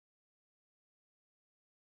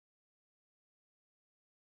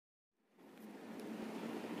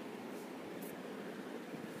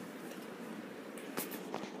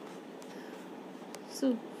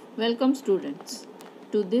So, welcome students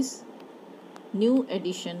to this new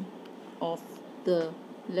edition of the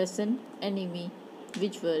lesson enemy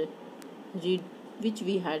which were read which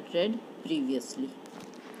we had read previously.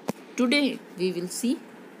 Today we will see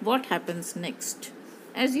what happens next.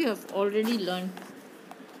 As you have already learned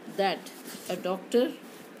that a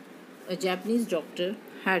Japanese doctor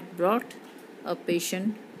had brought a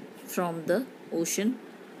patient from the ocean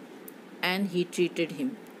and he treated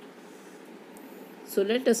him. So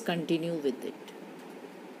let us continue with it.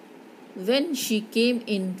 When she came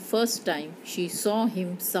in first time, she saw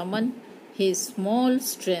him summon his small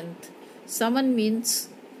strength. Summon means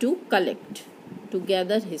to collect, to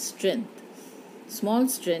gather his strength. Small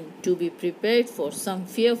strength to be prepared for some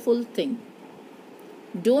fearful thing.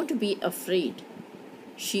 Don't be afraid,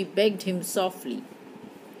 she begged him softly.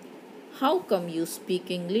 How come you speak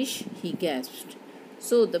English? He gasped.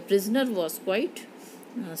 So the prisoner was quite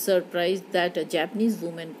surprised that a Japanese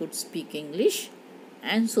woman could speak English,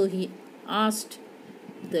 and so he asked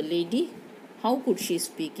the lady how could she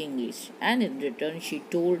speak English, and in return she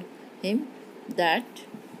told him that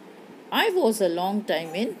I was a long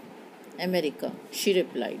time in America, she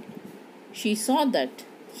replied. She saw that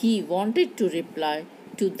he wanted to reply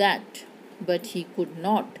to that, but he could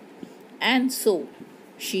not, and so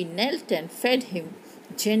she knelt and fed him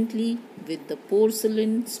gently with the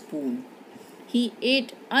porcelain spoon. He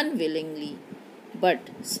ate unwillingly, but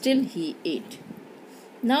still he ate.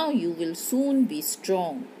 Now you will soon be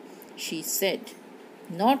strong, she said,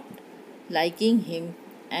 not liking him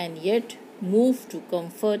and yet moved to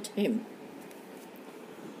comfort him.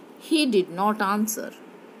 He did not answer.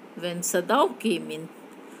 When Sadao came in,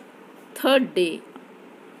 third day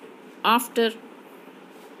after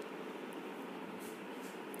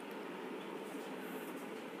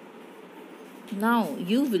Now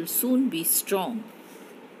you will soon be strong,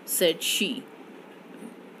 said she,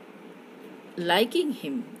 liking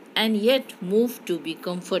him and yet moved to be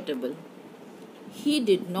comfortable. He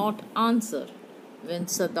did not answer. When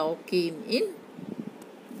Sadao came in,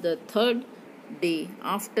 the third day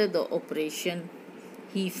after the operation,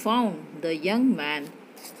 he found the young man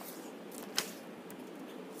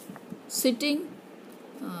sitting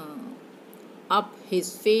up,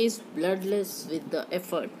 his face bloodless with the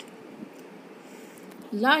effort.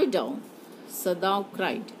 Lie down, Sadao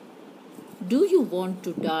cried. Do you want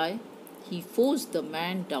to die? He forced the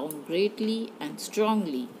man down greatly and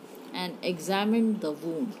strongly and examined the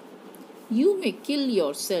wound. You may kill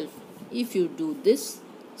yourself if you do this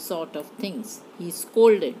sort of things, he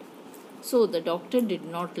scolded. So the doctor did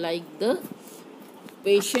not like the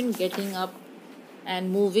patient getting up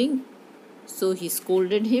and moving, so he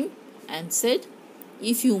scolded him and said,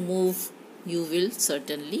 if you move, you will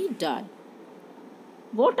certainly die.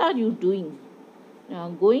 What are you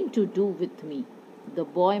going to do with me? The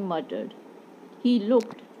boy muttered. He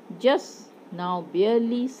looked just now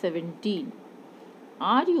barely 17.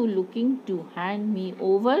 Are you looking to hand me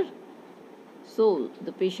over? So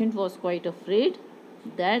the patient was quite afraid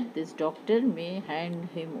that this doctor may hand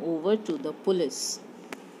him over to the police.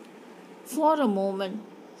 For a moment,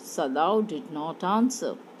 Sadao did not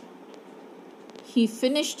answer. He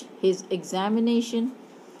finished his examination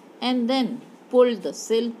and then pulled the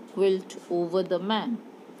silk quilt over the man.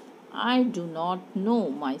 I do not know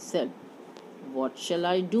myself. What shall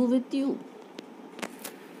I do with you?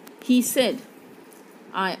 He said,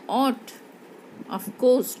 I ought, of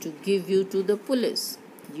course, to give you to the police.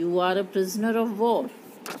 You are a prisoner of war.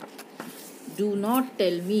 Do not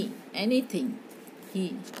tell me anything.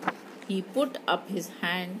 He put up his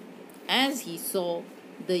hand as he saw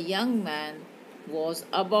the young man was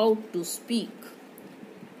about to speak.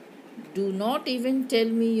 Do not even tell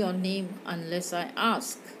me your name unless I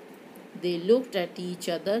ask. They looked at each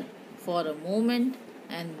other for a moment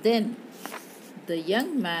and then the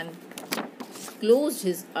young man closed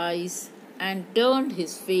his eyes and turned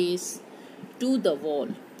his face to the wall.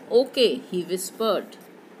 Okay, he whispered,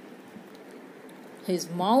 his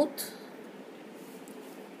mouth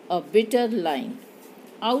a bitter line.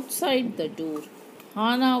 Outside the door,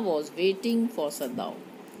 Hana was waiting for Sadao.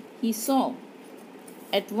 He saw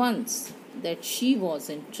at once that she was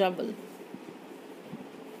in trouble.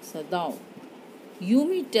 Sadao,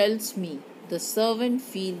 Yumi tells me the servant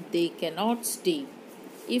feel they cannot stay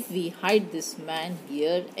if we hide this man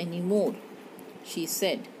here anymore, she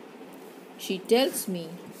said. She tells me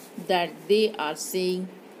that they are saying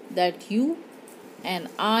that you and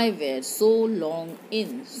I were so long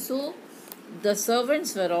in. So the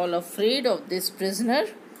servants were all afraid of this prisoner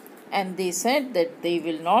and they said that they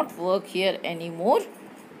will not work here anymore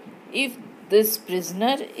if this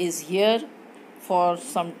prisoner is here for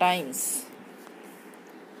some times.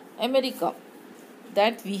 America,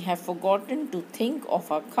 that we have forgotten to think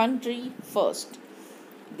of our country first.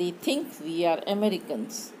 They think we are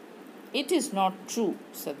Americans. It is not true,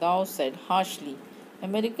 Sadao said harshly.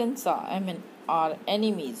 Americans are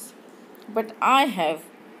enemies. But I have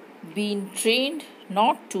been trained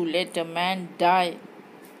not to let a man die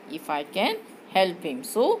if I can help him.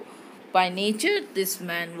 So, by nature, this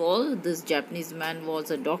Japanese man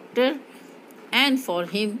was a doctor, and for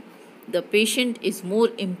him, the patient is more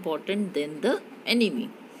important than the enemy.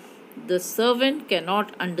 The servant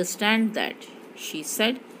cannot understand that, she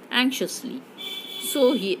said anxiously.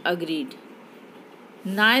 So he agreed.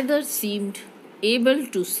 Neither seemed able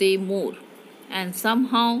to say more, and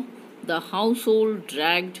somehow the household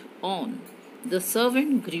dragged on. The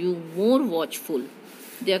servant grew more watchful.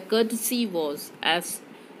 Their courtesy was as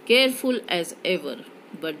careful as ever,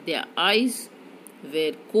 but their eyes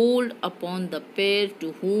were cold upon the pair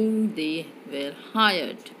to whom they were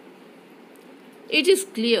hired. It is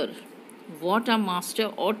clear what a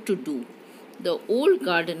master ought to do, the old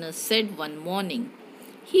gardener said one morning.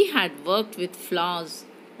 He had worked with flowers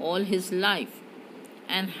all his life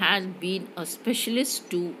and had been a specialist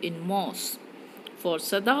too in moss. For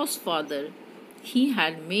Sadao's father, he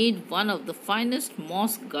had made one of the finest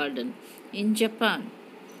moss gardens in Japan,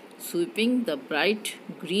 sweeping the bright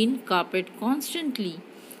green carpet constantly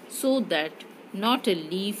so that not a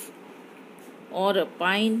leaf or a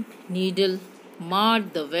pine needle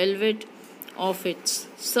marred the velvet of its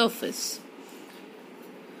surface.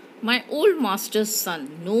 My old master's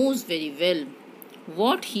son knows very well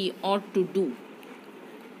what he ought to do,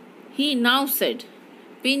 he now said,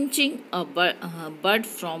 pinching a bud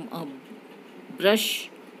from a brush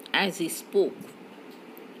as he spoke.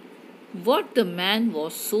 What the man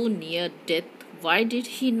was so near death, why did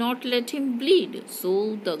he not let him bleed?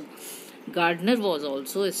 So the gardener was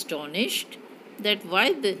also astonished that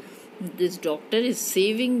this doctor is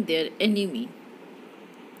saving their enemy.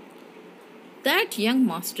 That young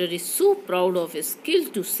master is so proud of his skill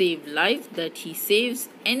to save life that he saves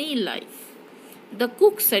any life. The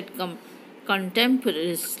cook said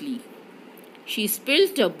contemporaneously. She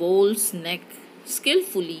spilled a bowl's neck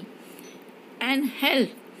skillfully and held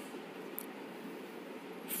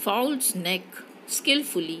fowl's neck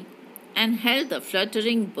skillfully and held the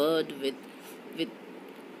fluttering bird with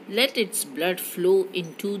let its blood flow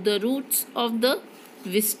into the roots of the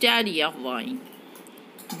wisteria vine.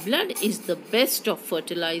 Blood is the best of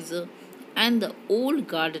fertilizer, and the old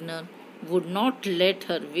gardener would not let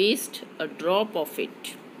her waste a drop of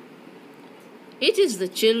it. It is the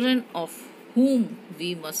children of whom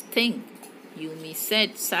we must think, Yumi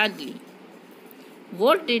said sadly.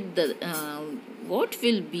 What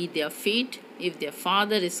will be their fate if their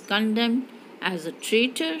father is condemned as a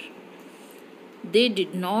traitor? They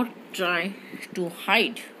did not try to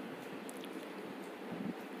hide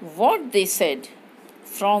what they said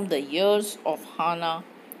from the ears of Hana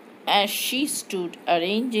as she stood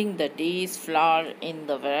arranging the day's flower in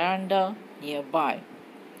the veranda nearby.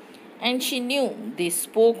 And she knew they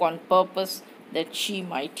spoke on purpose that she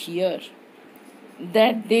might hear.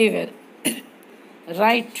 That they were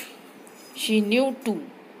right, she knew too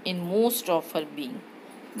in most of her being.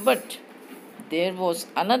 But there was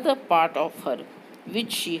another part of her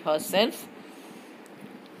which she herself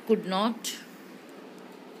could not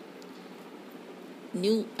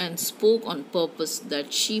knew and spoke on purpose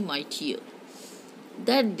that she might hear.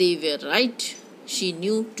 That they were right, she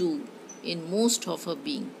knew too in most of her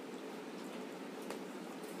being.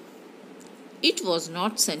 It was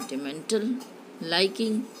not sentimental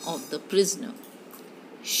liking of the prisoner.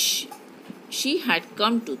 She had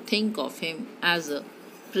come to think of him as a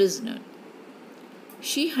prisoner.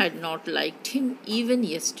 She had not liked him even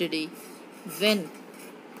yesterday when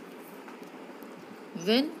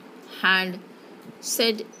had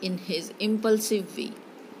said in his impulsive way,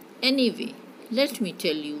 "Anyway, let me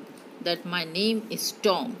tell you that my name is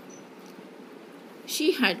Tom."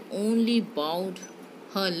 She had only bowed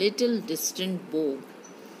her little distant bow.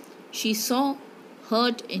 She saw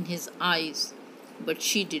hurt in his eyes, but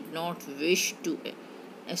she did not wish to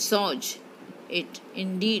assuage it.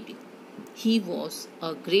 Indeed, he was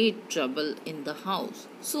a great trouble in the house.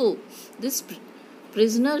 So, this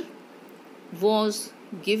prisoner was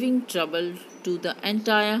giving trouble to the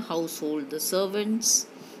entire household, the servants,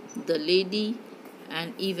 the lady,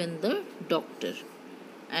 and even the doctor.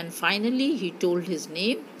 And finally, he told his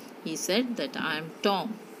name. He said that I am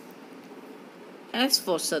Tom. As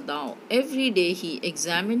for Sadao, every day he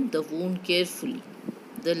examined the wound carefully.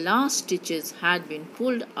 The last stitches had been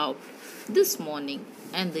pulled out this morning,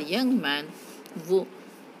 and the young man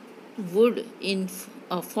would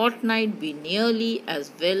a fortnight be nearly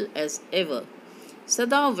as well as ever.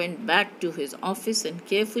 Sadao went back to his office and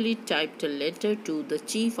carefully typed a letter to the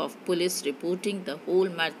chief of police reporting the whole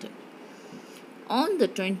matter. On the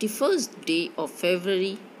 21st day of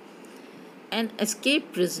February, an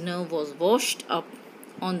escaped prisoner was washed up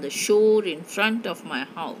on the shore in front of my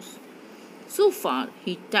house. So far,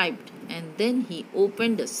 he typed, and then he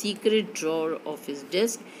opened a secret drawer of his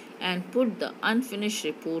desk and put the unfinished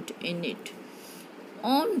report in it.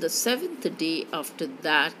 On the seventh day after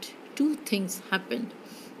that, two things happened.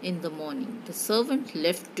 In the morning, the servants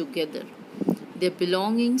left together, their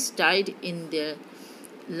belongings tied in their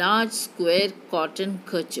large square cotton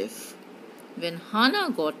kerchief. When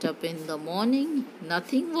Hannah got up in the morning,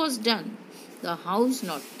 nothing was done, the house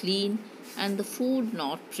not clean and the food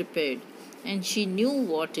not prepared, and she knew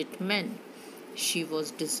what it meant. She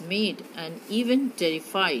was dismayed and even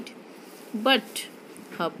terrified, but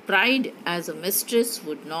her pride as a mistress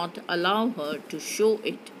would not allow her to show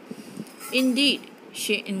it. Indeed,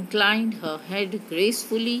 she inclined her head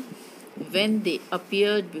gracefully when they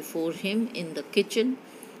appeared before him in the kitchen,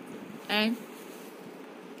 and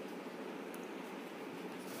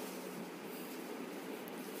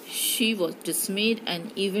she was dismayed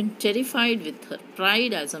and even terrified with her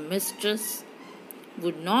pride as a mistress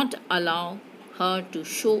would not allow her to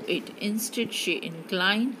show it. Instead, she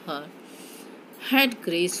inclined her head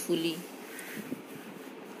gracefully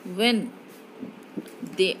when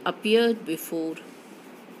they appeared before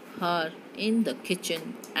her in the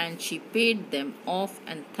kitchen, and she paid them off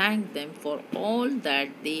and thanked them for all that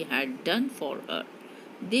they had done for her.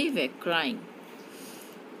 They were crying,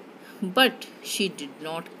 but she did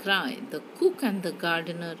not cry. The cook and the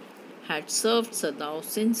gardener had served Sadao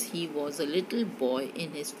since he was a little boy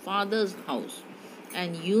in his father's house,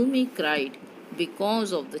 and Yumi cried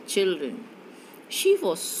because of the children. She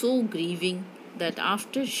was so grieving that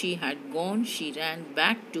after she had gone, she ran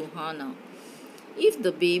back to Hannah. If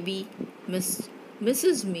the baby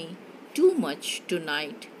misses me too much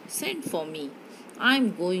tonight, send for me.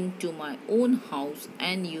 I'm going to my own house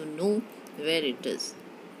and you know where it is.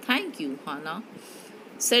 Thank you, Hannah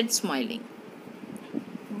said, smiling.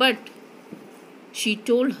 But she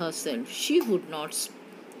told herself she would not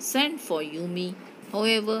send for Yumi,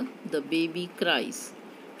 however the baby cries.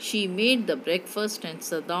 She made the breakfast and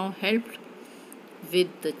Sadao helped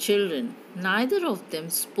with the children. Neither of them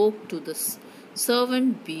spoke to the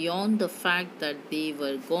servant beyond the fact that they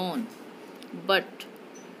were gone. But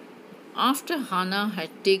after Hannah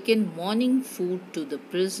had taken morning food to the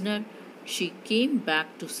prisoner, she came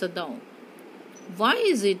back to Sadao. Why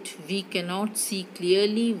is it we cannot see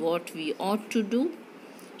clearly what we ought to do?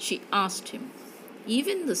 She asked him.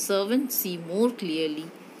 Even the servants see more clearly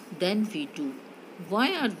than we do.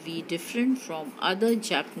 Why are we different from other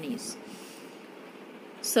Japanese?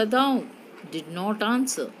 Sadao did not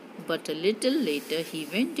answer, but a little later he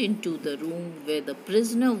went into the room where the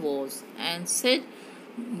prisoner was and said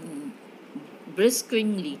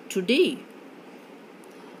briskly, "Today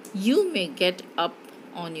you may get up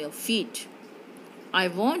on your feet. I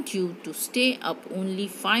want you to stay up only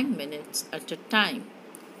 5 minutes at a time.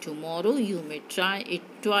 Tomorrow you may try it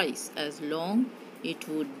twice as long. It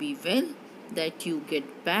would be well that you get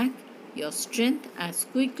back your strength as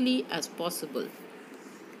quickly as possible."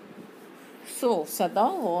 So Sadao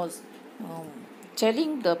was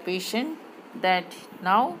telling the patient that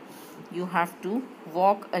now you have to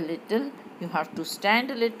walk a little, you have to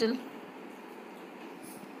stand a little.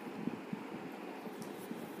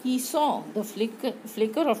 He saw the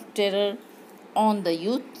flicker of terror on the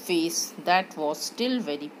youth's face that was still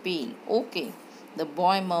very pale. "Okay," the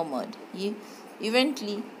boy murmured.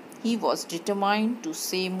 Eventually, he was determined to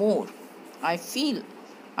say more. "I feel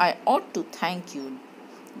I ought to thank you,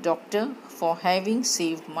 doctor, for having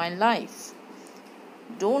saved my life."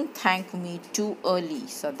 "Don't thank me too early,"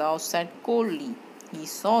 Sadao said coldly. He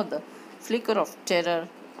saw the flicker of terror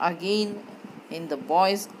again in the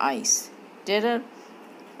boy's eyes. Terror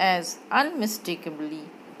as unmistakably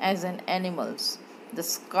as an animal's. The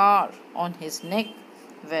scars on his neck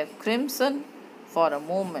were crimson for a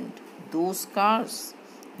moment. Those scars,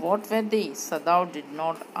 what were they? Sadao did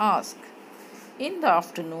not ask. In the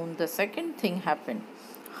afternoon, the second thing happened.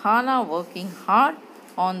 Hannah, working hard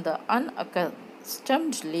on the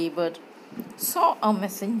unaccustomed labor, saw a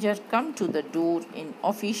messenger come to the door in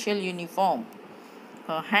official uniform.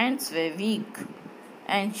 Her hands were weak,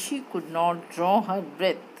 and she could not draw her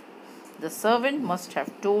breath. The servant must have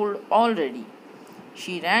told already.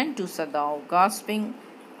 She ran to Sadao, gasping,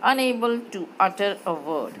 unable to utter a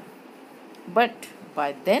word. But by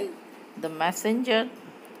then, the messenger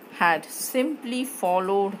had simply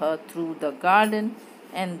followed her through the garden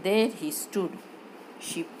and there he stood.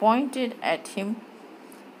 She pointed at him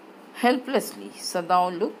helplessly.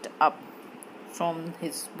 Sadao looked up from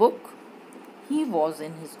his book. He was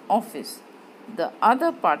in his office, the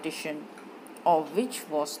other partition of which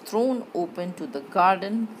was thrown open to the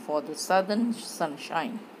garden for the southern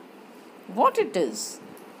sunshine. "What it is?"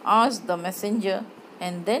 asked the messenger,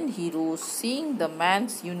 and then he rose, seeing the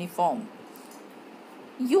man's uniform.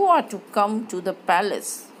 "You are to come to the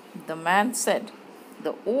palace," the man said.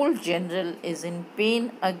 "The old general is in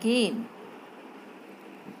pain again."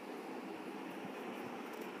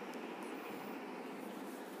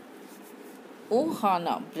 "Oh,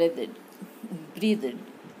 Hannah breathed.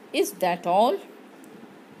 Is that all?"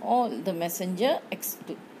 "All," the messenger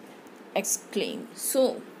exclaimed. So,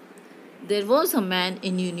 there was a man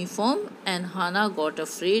in uniform, and Hannah got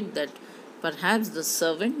afraid that perhaps the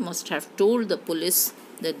servant must have told the police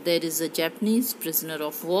that there is a Japanese prisoner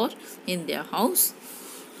of war in their house,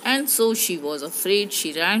 and so she was afraid.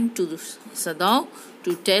 She ran to Sadao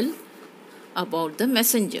to tell about the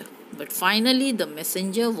messenger. But finally, the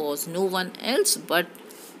messenger was no one else but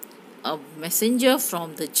a messenger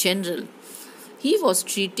from the general. He was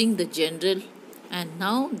treating the general, and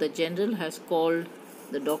now the general has called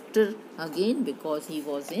the doctor again because he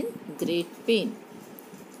was in great pain.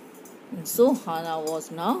 And so Hannah was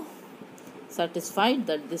now satisfied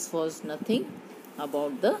that this was nothing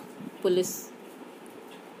about the police.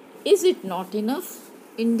 "Is it not enough?"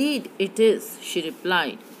 "Indeed it is," she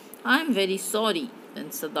replied. "I am very sorry." When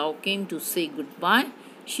Sadao came to say goodbye,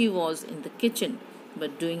 she was in the kitchen,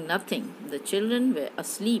 but doing nothing. The children were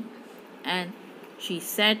asleep, and she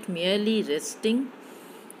sat merely resting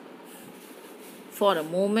for a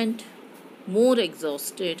moment, more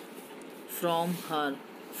exhausted from her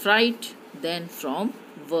fright than from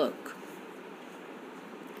work.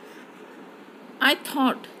 "I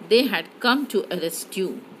thought they had come to arrest you."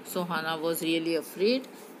 So Hannah was really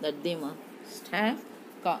afraid that they must have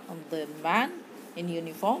come, the man in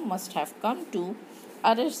uniform must have come to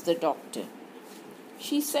arrest the doctor.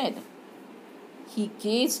 She said. He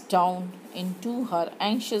gazed down into her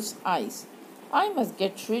anxious eyes. "I must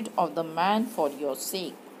get rid of the man for your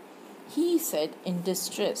sake," he said in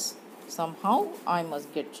distress. "Somehow I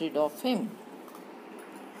must get rid of him."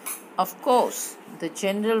 "Of course," the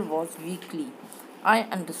general was weakly. "I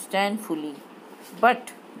understand fully.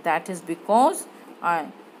 But that is because I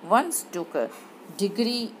once took a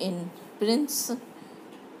degree in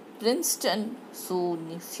Princeton, so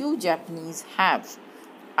few Japanese have.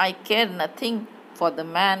 I care nothing for the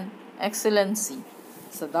man, Excellency,"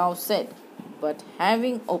 Sadao said, "but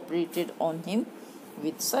having operated on him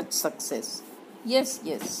with such success." Yes,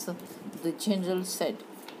 the general said.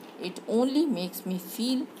 "It only makes me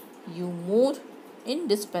feel you more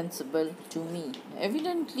indispensable to me.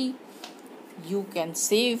 Evidently, you can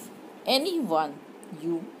save anyone.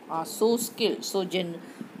 You are so skilled." So,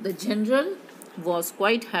 the general was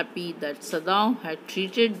quite happy that Sadao had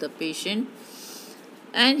treated the patient,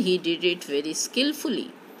 and he did it very skillfully.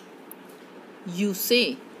 You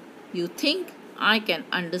think I can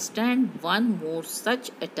understand one more such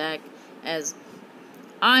attack as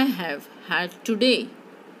I have had today?"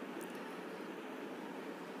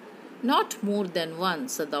 "Not more than one,"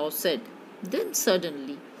 Sadao said. Then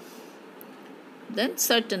certainly,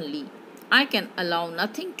 I can allow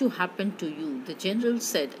nothing to happen to you," the general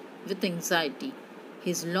said with anxiety.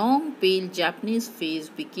 His long, pale Japanese face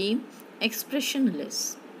became expressionless,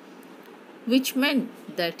 which meant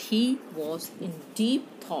that he was in deep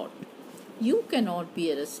thought. "You cannot be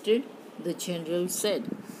arrested," the general said,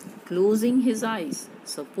 closing his eyes.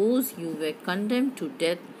 "Suppose you were condemned to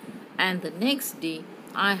death, and the next day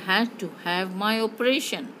I had to have my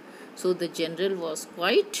operation." So the general was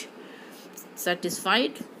quite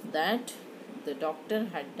satisfied that the doctor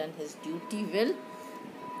had done his duty well,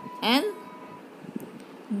 and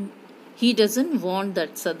he doesn't want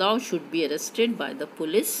that Sadao should be arrested by the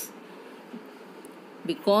police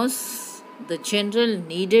because the general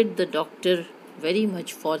needed the doctor very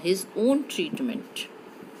much for his own treatment.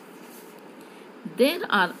 "There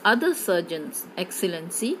are other surgeons,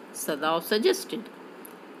 Excellency," Sadao suggested.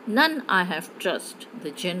 "None I have trust,"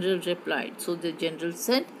 the general replied. So the general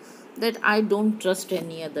said that I don't trust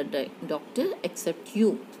any other doctor except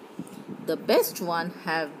you. The best one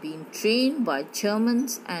have been trained by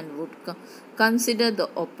Germans and would consider the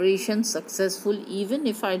operation successful even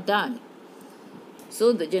if I die.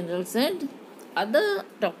 So the general said, other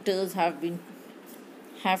doctors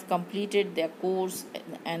have completed their course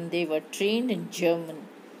and they were trained in German.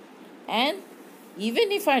 And even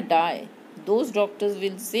if I die, those doctors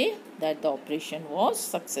will say that the operation was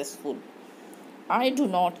successful. I do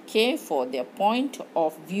not care for their point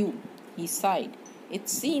of view, he sighed. It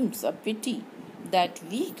seems a pity that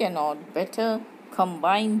we cannot better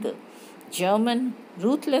combine the German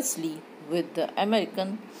ruthlessly with the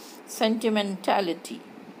American sentimentality.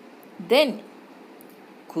 Then,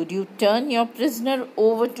 could you turn your prisoner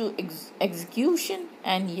over to execution,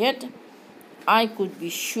 and yet I could be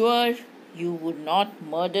sure you would not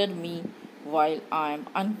murder me while I am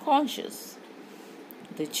unconscious?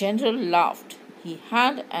 The general laughed. He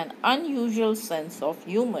had an unusual sense of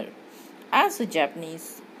humor. As a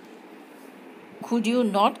Japanese, could you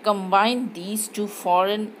not combine these two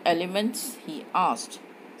foreign elements? He asked.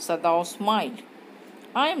 Sadao smiled.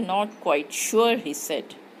 I am not quite sure, he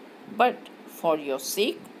said, but for your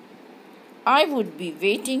sake, I would be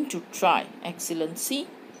waiting to try, Excellency.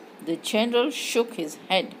 The general shook his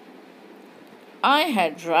head. I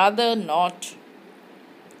had rather not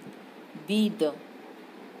be the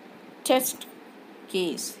test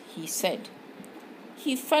case, he said.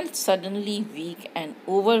 He felt suddenly weak and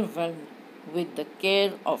overwhelmed with the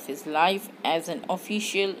care of his life as an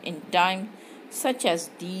official in times such as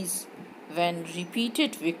these, when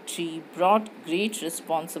repeated victory brought great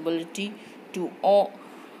responsibility to all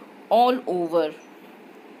over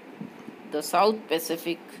the South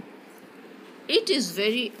Pacific. It is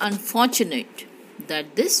very unfortunate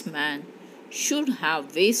that this man should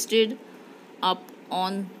have wasted up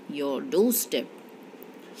on your doorstep,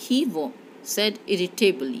 he said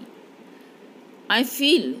irritably. I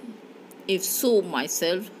feel if so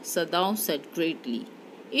myself, Sadao said greatly.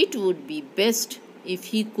 It would be best if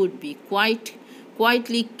he could be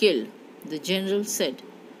quietly killed, the general said.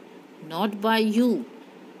 Not by you,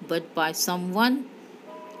 but by someone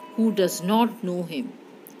who does not know him.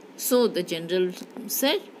 So the general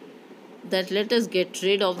said that let us get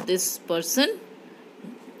rid of this person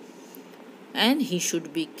and he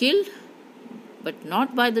should be killed, but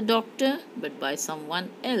not by the doctor, but by someone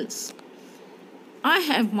else. I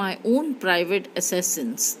have my own private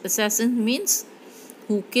assassins. Assassin means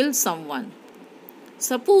who kill someone.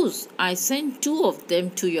 Suppose I send two of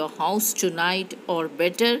them to your house tonight, or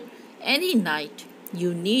better, any night.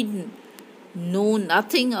 You need know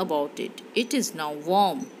nothing about it. It is now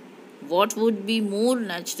warm. What would be more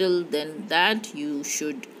natural than that you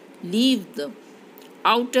should leave the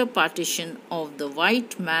outer partition of the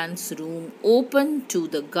white man's room open to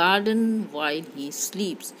the garden while he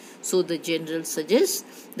sleeps? So the general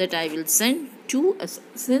suggests that I will send two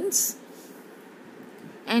assassins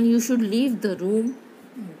and you should leave the room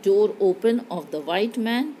door open of the white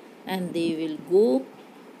man, and they will go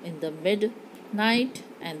in the midnight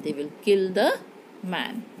and they will kill the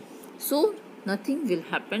man. So nothing will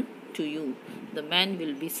happen to you. The man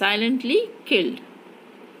will be silently killed.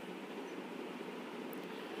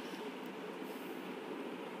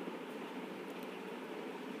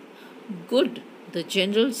 Good, the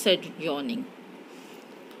general said, yawning.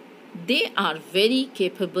 They are very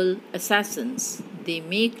capable assassins. They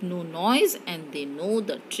make no noise and they know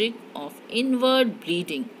the trick of inward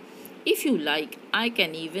bleeding. If you like, I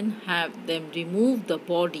can even have them remove the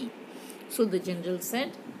body. So the general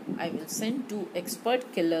said, I will send two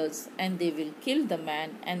expert killers and they will kill the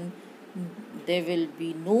man and there will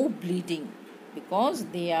be no bleeding because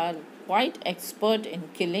they are quite expert in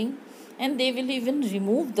killing, and they will even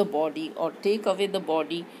remove the body or take away the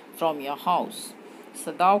body from your house.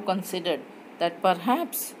 Sadao considered that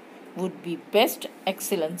perhaps would be best,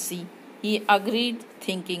 Excellency. He agreed,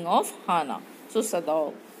 thinking of Hana. So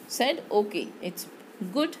Sadao said, okay, it's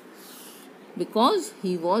good, because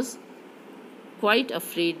he was quite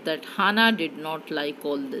afraid that Hana did not like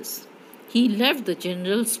all this. He left the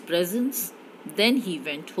general's presence. Then he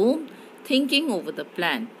went home, thinking over the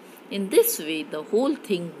plan. In this way, the whole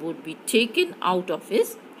thing would be taken out of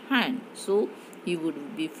his hand. So he would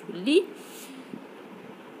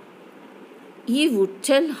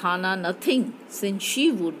tell Hana nothing, since she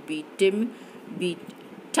would be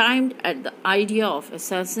timed at the idea of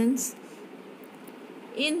assassins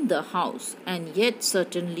in the house, and yet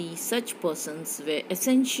certainly such persons were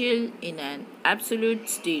essential in an absolute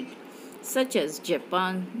state such as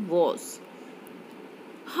Japan was.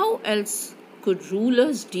 How else could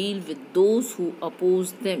rulers deal with those who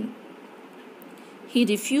opposed them? He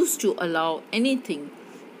refused to allow anything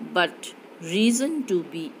but reason to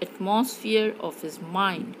be atmosphere of his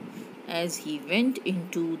mind as he went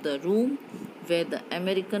into the room where the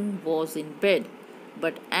American was in bed.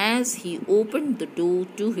 But as he opened the door,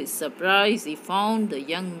 to his surprise, he found the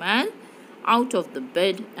young man out of the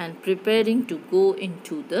bed and preparing to go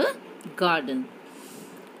into the garden.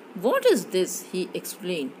 What is this? He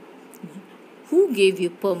explained. Who gave you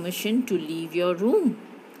permission to leave your room?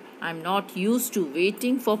 I'm not used to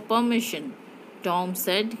waiting for permission, Tom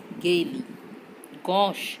said gaily.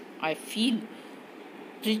 Gosh, I feel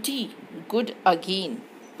pretty good again.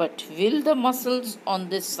 But will the muscles on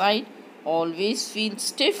this side always feel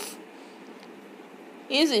stiff?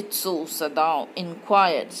 Is it so? Sadao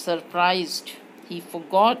inquired, surprised. He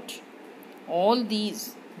forgot all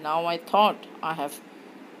these. Now I thought I have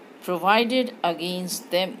provided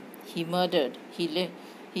against them, he muttered.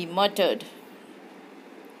 He muttered.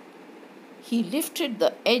 He lifted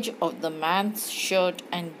the edge of the man's shirt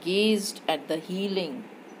and gazed at the healing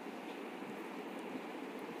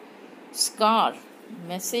scar.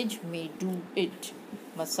 Massage may do it,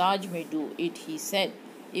 he said,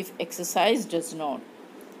 if exercise does not.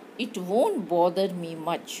 It won't bother me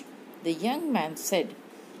much, the young man said.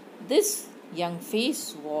 This young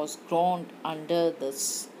face was grown under the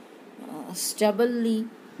stubbly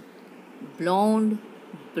blonde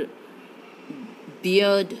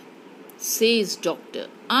beard. Says doctor,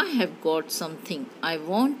 I have got something I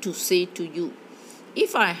want to say to you.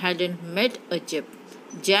 If I hadn't met a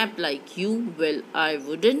Jap like you, well, I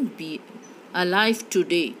wouldn't be alive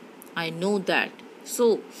today. I know that.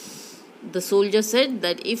 So, the soldier said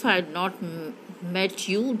that if I had not met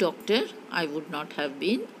you, doctor, I would not have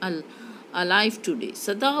been alive today.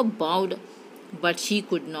 Sada bowed, but he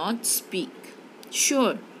could not speak.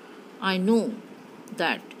 Sure, I know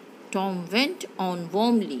that. Tom went on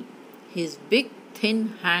warmly. His big,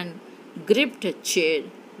 thin hand gripped a chair,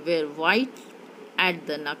 were white at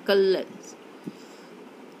the knuckles.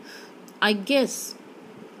 I guess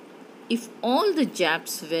if all the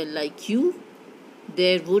Japs were like you,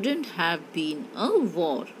 there wouldn't have been a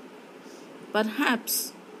war.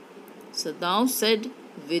 Perhaps, Sadao said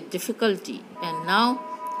with difficulty, and now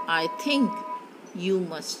I think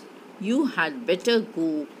you had better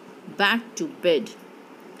go back to bed.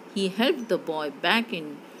 He helped the boy back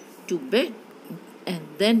into bed and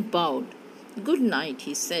then bowed. Good night,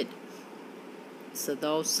 he said.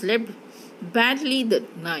 Sadao slept badly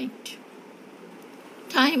that night.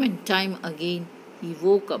 Time and time again he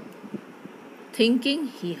woke up, thinking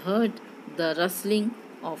he heard the rustling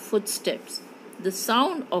of footsteps, the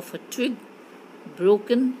sound of a twig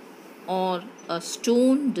broken or a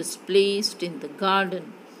stone displaced in the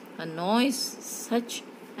garden, a noise such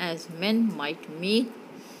as men might make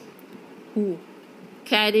who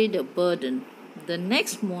carried a burden. The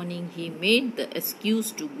next morning he made the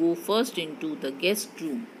excuse to go first into the guest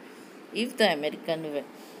room. If the American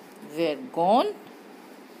were gone,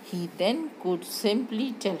 he then could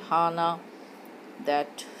simply tell Hannah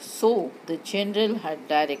that so the general had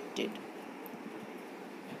directed.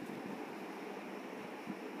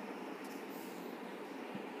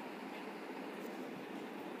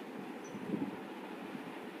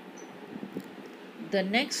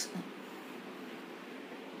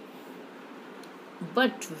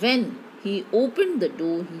 But when he opened the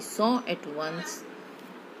door, he saw at once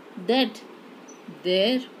that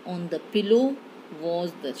there on the pillow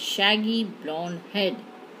was the shaggy blonde head.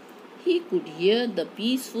 He could hear the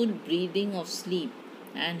peaceful breathing of sleep,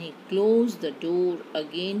 and he closed the door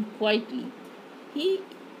again quietly. He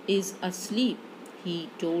is asleep, he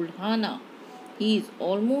told Hannah. He is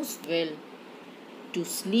almost well to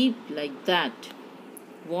sleep like that.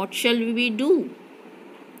 What shall we do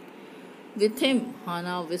with him?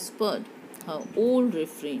 Hannah whispered, her old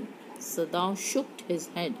refrain. Sadao shook his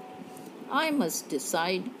head. I must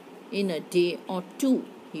decide in a day or two,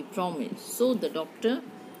 he promised. So the doctor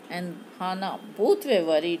and Hannah both were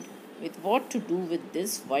worried with what to do with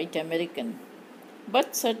this white American.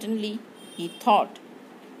 But certainly, he thought,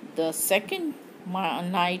 the second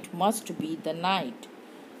night must be the night.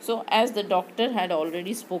 So, as the doctor had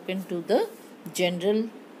already spoken to the general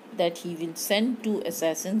that he will send 2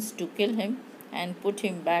 assassins to kill him and put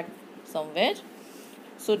him back somewhere,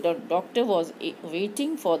 so the doctor was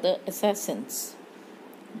waiting for the assassins.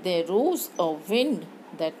 There rose a wind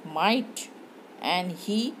that might, and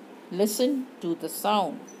he listened to the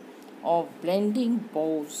sound of blending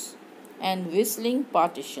bows and whistling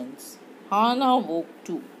partitions. Hannah woke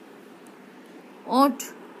too.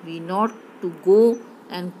 Ought we not to go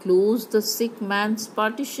and close the sick man's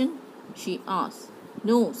partition? She asked.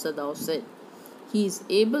 No, Sadao said. He is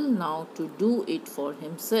able now to do it for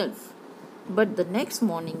himself. But the next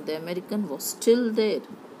morning the American was still there.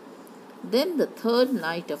 Then the third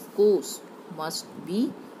night, of course, must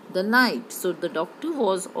be the night. So the doctor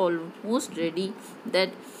was almost ready that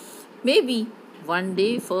maybe one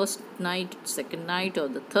day, first night, second night, or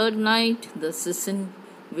the third night, the assassin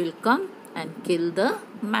will come and kill the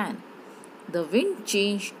man. The wind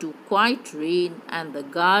changed to quiet rain, and the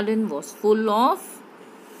garden was full of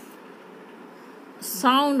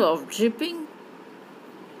sound of dripping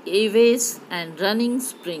aways and running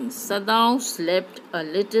springs. Sadao slept a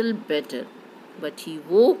little better, but he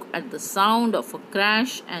woke at the sound of a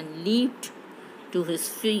crash and leaped to his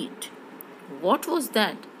feet. What was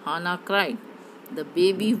that? Hannah cried. The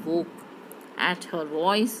baby woke at her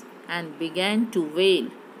voice and began to wail.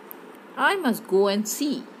 I must go and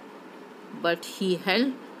see. But he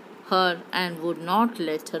held her and would not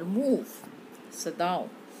let her move. Sadao,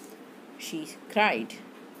 she cried,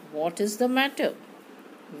 what is the matter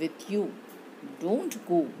with you? Don't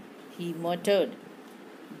go, he muttered.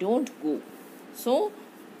 Don't go. So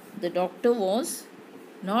the doctor was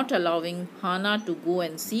not allowing Hannah to go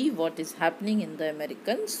and see what is happening in the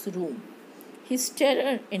American's room. His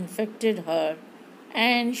terror infected her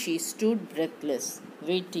and she stood breathless,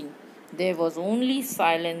 waiting. There was only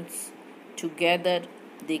silence. Together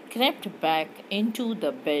they crept back into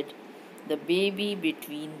the bed, the baby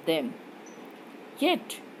between them.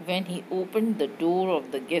 Yet, when he opened the door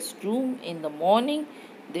of the guest room in the morning,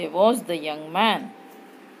 there was the young man.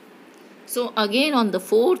 So, again on the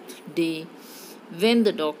fourth day, when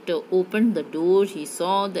the doctor opened the door, he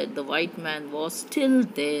saw that the white man was still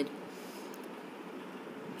there.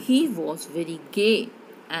 He was very gay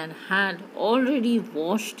and had already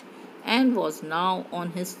washed and was now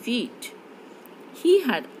on his feet. He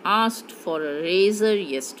had asked for a razor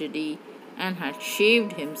yesterday and had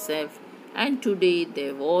shaved himself, and today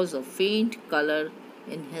there was a faint color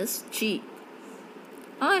in his cheek.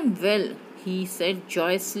 I am well, he said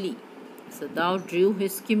joyously. Sadao drew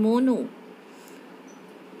his kimono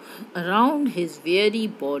around his weary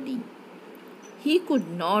body. He could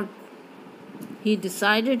not, he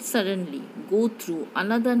decided suddenly, go through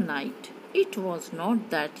another night. It was not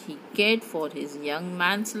that he cared for his young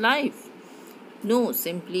man's life. No,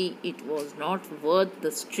 simply it was not worth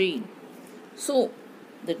the strain. So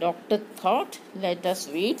the doctor thought, let us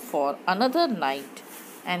wait for another night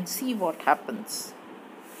and see what happens.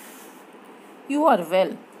 You are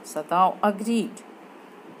well, Sadao agreed.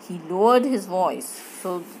 He lowered his voice.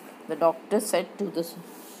 So the doctor said to the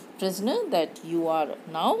prisoner that you are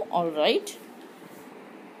now all right.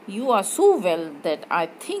 You are so well that I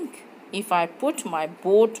think if I put my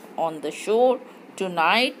boat on the shore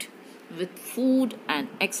tonight with food and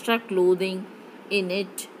extra clothing in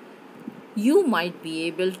it, you might be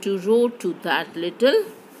able to row to that little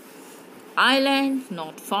island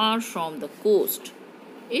not far from the coast.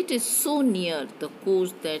 It is so near the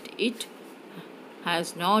coast that it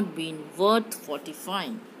has not been worth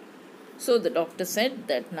fortifying. So the doctor said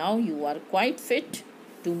that now you are quite fit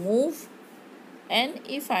to move, and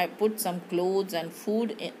if I put some clothes and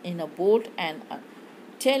food in a boat and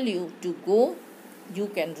tell you to go, you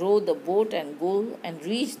can row the boat and go and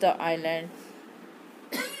reach the island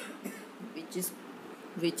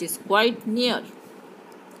which is quite near.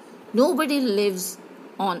 Nobody lives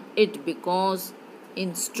on it because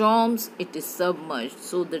in storms it is submerged.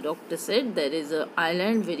 So the doctor said there is an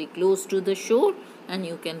island very close to the shore and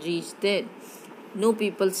you can reach there. No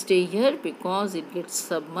people stay here because it gets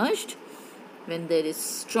submerged when there is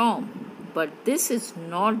storm. But this is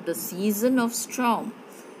not the season of storm.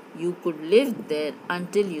 You could live there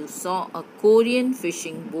until you saw a Korean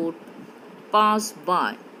fishing boat pass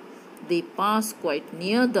by. They pass quite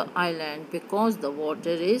near the island because the water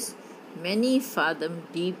is many fathoms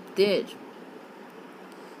deep there.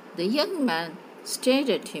 The young man stared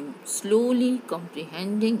at him, slowly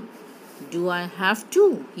comprehending. Do I have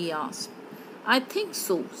to? He asked. I think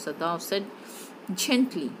so, Sadao said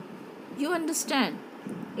gently. You understand,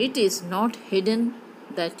 it is not hidden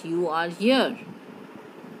that you are here.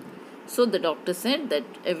 So the doctor said that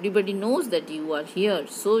everybody knows that you are here.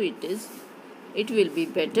 So it will be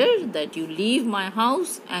better that you leave my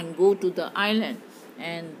house and go to the island.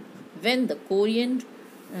 And when the Korean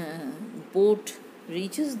boat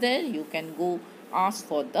reaches there, you can go ask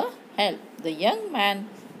for the help. The young man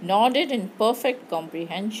nodded in perfect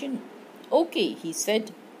comprehension. Okay, he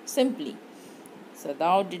said simply.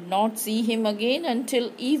 Sadao did not see him again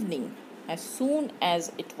until evening. As soon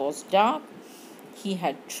as it was dark, he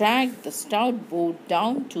had dragged the stout boat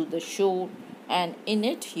down to the shore, and in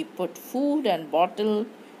it he put food and bottled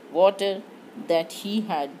water that he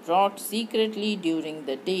had brought secretly during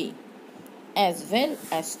the day, as well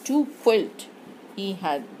as 2 quilts he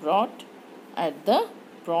had brought at the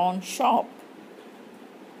prawn shop.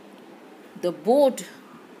 The boat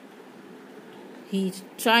he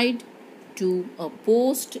tried to a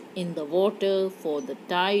post in the water, for the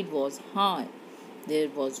tide was high. There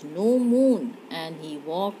was no moon and he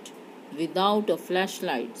walked without a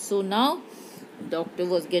flashlight. So now doctor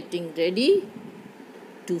was getting ready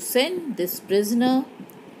to send this prisoner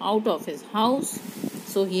out of his house.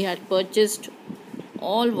 So he had purchased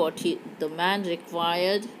all what the man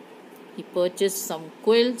required. He purchased some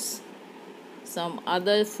quilts, some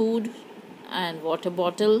other food, and water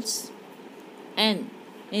bottles. And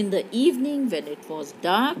in the evening, when it was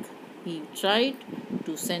dark, he tried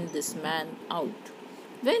to send this man out.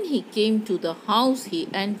 When he came to the house, he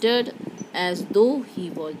entered as though he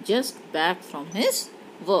was just back from his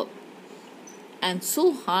work. And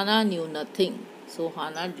so Hannah knew nothing. So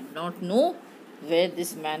Hannah did not know where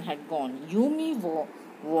this man had gone. Yumi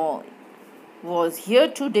was here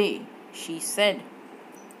today, she said,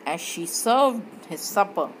 as she served his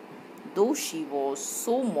supper. Though she was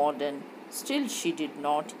so modern, still she did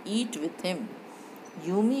not eat with him.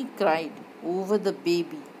 Yumi cried over the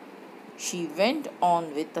baby. She went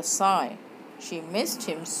on with a sigh. She missed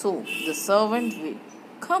him so. The servant will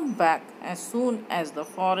come back as soon as the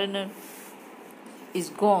foreigner is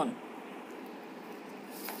gone.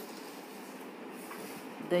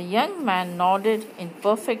 The young man nodded in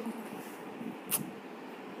perfect.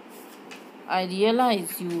 I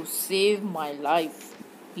realize you saved my life,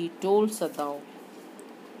 he told Sadao.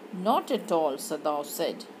 Not at all, Sadao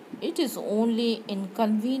said. It is only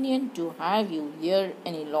inconvenient to have you here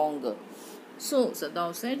any longer. So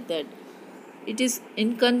Sadao said that it is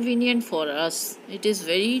inconvenient for us. It is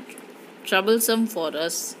very troublesome for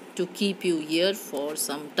us to keep you here for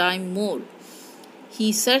some time more.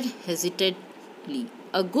 He said hesitantly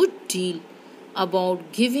a good deal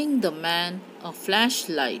about giving the man a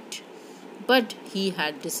flashlight, but he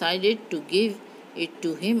had decided to give it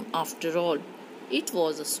to him after all. It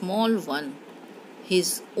was a small one,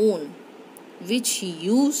 his own, which he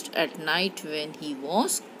used at night when he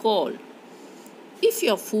was called. If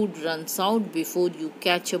your food runs out before you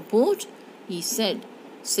catch a boat, he said,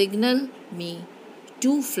 signal me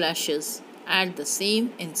 2 flashes. At the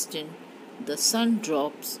same instant, the sun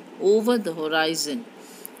drops over the horizon.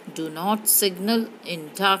 Do not signal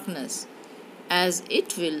in darkness, as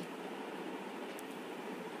it will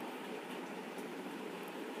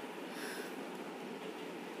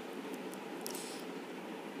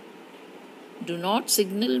Do not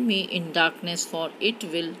signal me in darkness, for it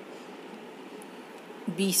will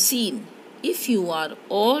be seen. If you are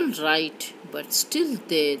all right but still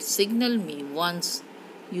there, signal me once.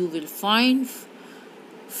 You will find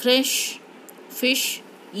fresh fish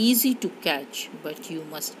easy to catch, but you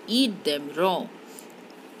must eat them raw.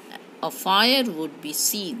 A fire would be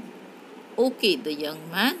seen. Okay, the young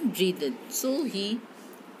man breathed. So he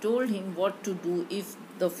told him what to do. If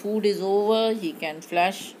the food is over, he can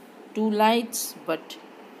flash 2 lights, but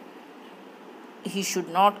he should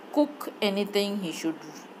not cook anything. He should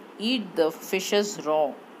eat the fishes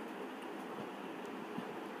raw.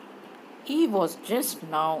 He was dressed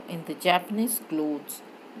now in the Japanese clothes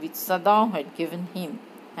which Sadao had given him,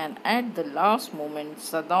 and at the last moment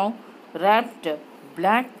Sadao wrapped a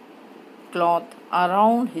black cloth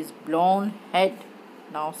around his blond head.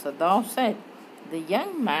 Now Sadao said, the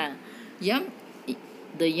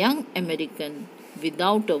young American,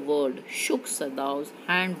 without a word, shook Sadao's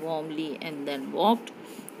hand warmly and then walked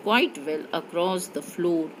quite well across the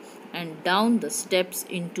floor and down the steps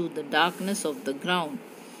into the darkness of the ground.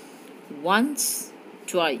 Once,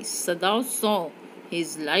 twice, Sadao saw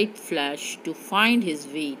his light flash to find his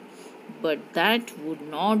way, but that would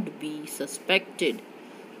not be suspected.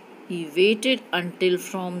 He waited until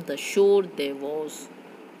from the shore there was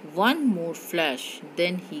one more flash.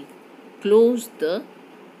 Then he closed the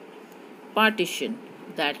partition.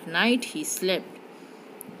 That night he slept.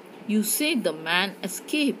 You say the man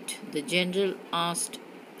escaped? The general asked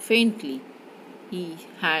faintly. He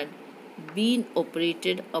had been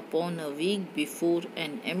operated upon a week before,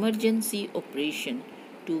 an emergency operation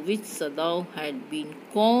to which Sadao had been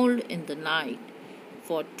called in the night.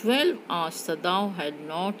 For 12 hours Sadao had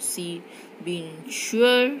not been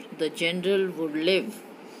sure the general would live.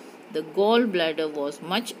 The gallbladder was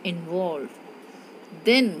much involved.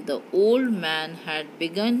 Then the old man had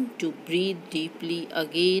begun to breathe deeply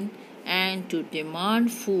again and to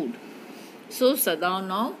demand food. So Sadao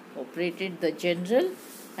now operated the general,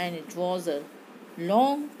 and it was a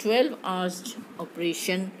long 12 hours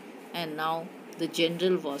operation, and now the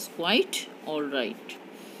general was quite all right.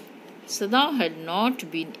 Sadao had not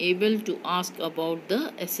been able to ask about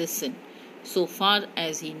the assassin. So far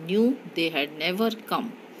as he knew, they had never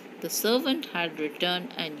come. The servant had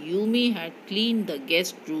returned, and Yumi had cleaned the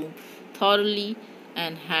guest room thoroughly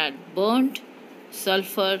and had burnt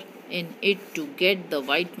sulphur in it to get the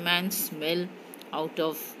white man's smell out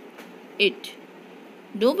of it.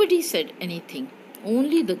 Nobody said anything.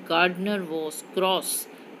 Only the gardener was cross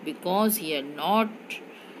because he had not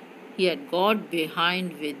he had got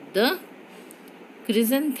behind with the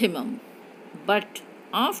chrysanthemum. But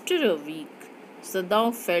after a week,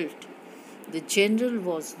 Sadao felt the general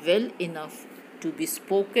was well enough to be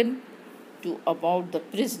spoken to about the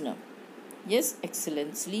prisoner. Yes,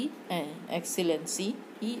 Excellency,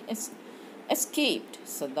 escaped,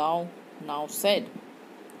 Sadao now said.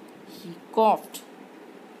 He coughed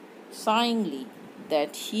sighingly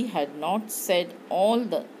that he had not said all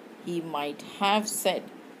that he might have said,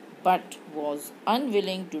 but was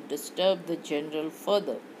unwilling to disturb the general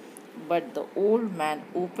further. But the old man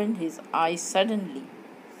opened his eyes suddenly.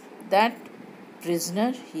 That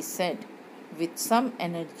prisoner, he said, with some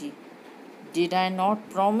energy, did I not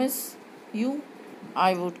promise you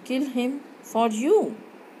I would kill him for you?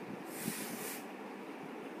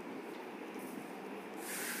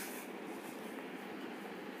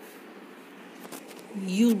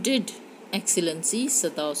 You did, Excellency,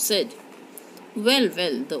 Sadao said. Well,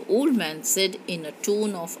 the old man said in a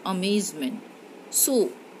tone of amazement.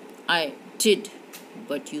 So I did,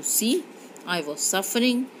 but you see, I was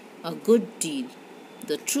suffering a good deal.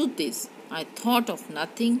 The truth is, I thought of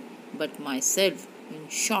nothing but myself. In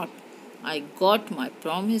short, I got my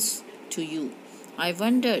promise to you. I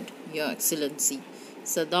wondered, Your Excellency,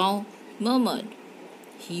 Sadao murmured.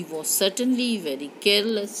 He was certainly very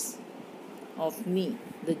careless of me,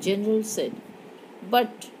 the general said.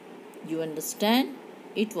 But you understand,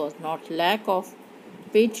 it was not lack of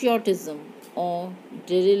patriotism or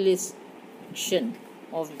dereliction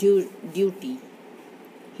of duty.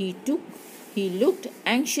 He took he looked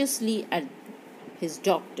anxiously at his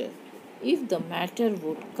doctor. If the matter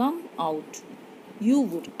would come out, you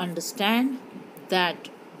would understand that,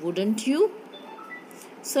 wouldn't you?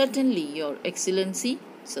 Certainly, Your Excellency,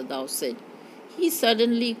 Sadao said. He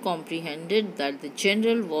suddenly comprehended that the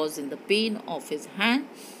general was in the pain of his hand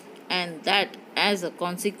and that as a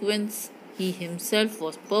consequence he himself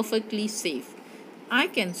was perfectly safe. I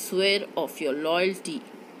can swear of your loyalty,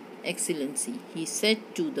 Excellency, he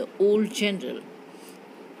said to the old general,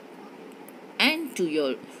 and to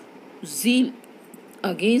your zeal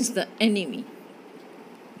against the enemy.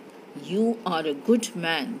 You are a good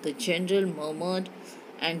man, the general murmured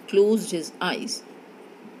and closed his eyes.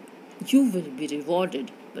 You will be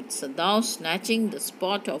rewarded. But Sadao, snatching the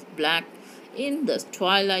spot of black in the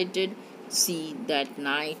twilighted sea that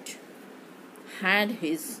night, had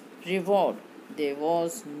his reward. There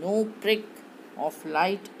was no prick of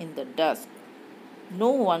light in the dusk. No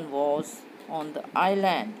one was on the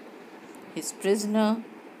island. His prisoner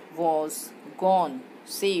was gone,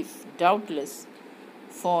 safe, doubtless,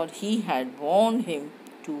 for he had warned him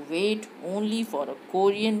to wait only for a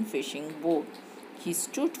Korean fishing boat. He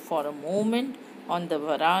stood for a moment on the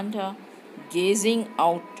veranda, gazing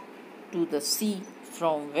out to the sea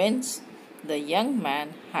from whence the young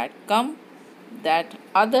man had come that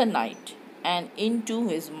other night, and into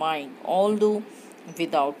his mind, although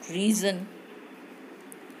without reason,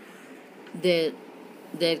 there,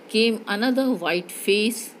 there came another white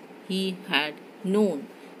face he had known,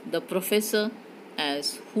 the professor,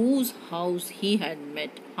 as whose house he had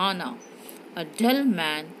met Hannah, a dull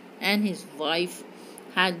man, and his wife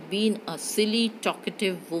had been a silly,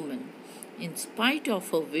 talkative woman. In spite of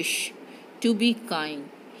her wish to be kind,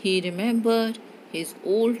 he remembered his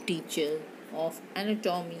old teacher of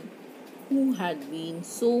anatomy, who had been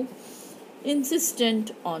so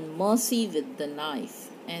insistent on mercy with the knife,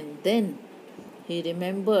 and then he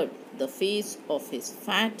remembered the face of his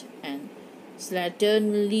fat and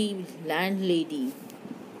slatternly landlady.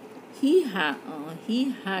 He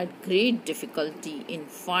had great difficulty in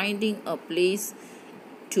finding a place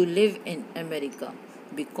to live in America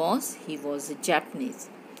because he was a Japanese.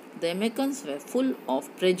 The Americans were full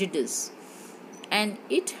of prejudice, and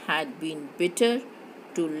it had been bitter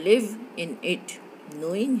to live in it,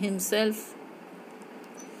 knowing himself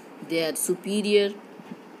their superior.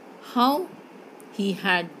 How he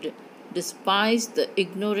had despised the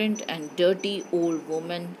ignorant and dirty old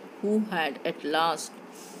woman who had at last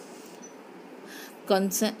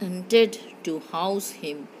consented to house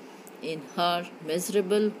him in her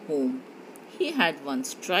miserable home. He had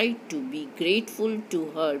once tried to be grateful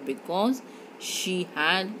to her because she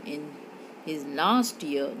had, in his last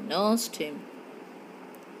year, nursed him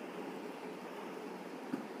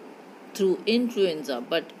through influenza,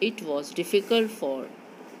 but it was difficult, for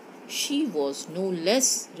she was no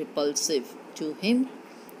less repulsive to him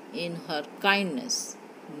in her kindness.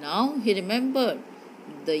 Now he remembered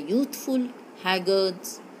the youthful, haggard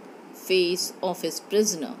face of his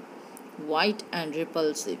prisoner, white and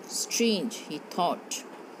repulsive. Strange, he thought.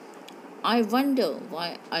 I wonder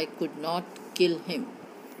why I could not kill him.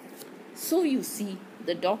 So you see,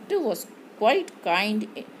 the doctor was quite kind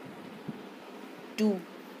to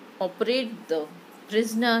operate the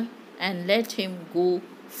prisoner and let him go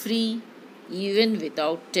free even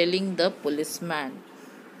without telling the policeman,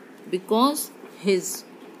 because his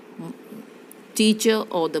teacher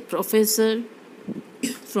or the professor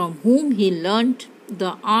from whom he learnt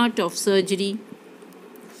the art of surgery,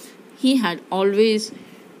 he had always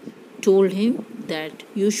told him that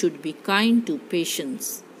you should be kind to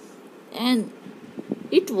patients. And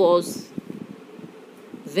it was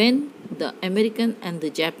when the American and the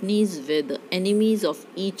Japanese were the enemies of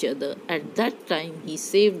each other. At that time, he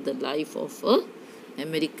saved the life of a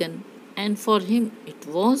American, and for him it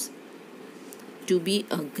was to be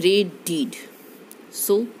a great deed.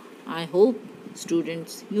 So, I hope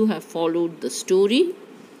students you have followed the story.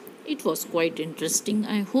 It was quite interesting.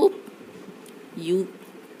 I hope you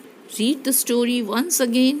read the story once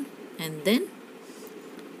again, and then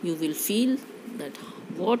you will feel that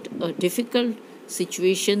what a difficult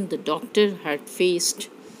situation the doctor had faced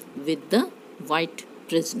with the white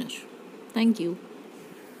prisoner. Thank you.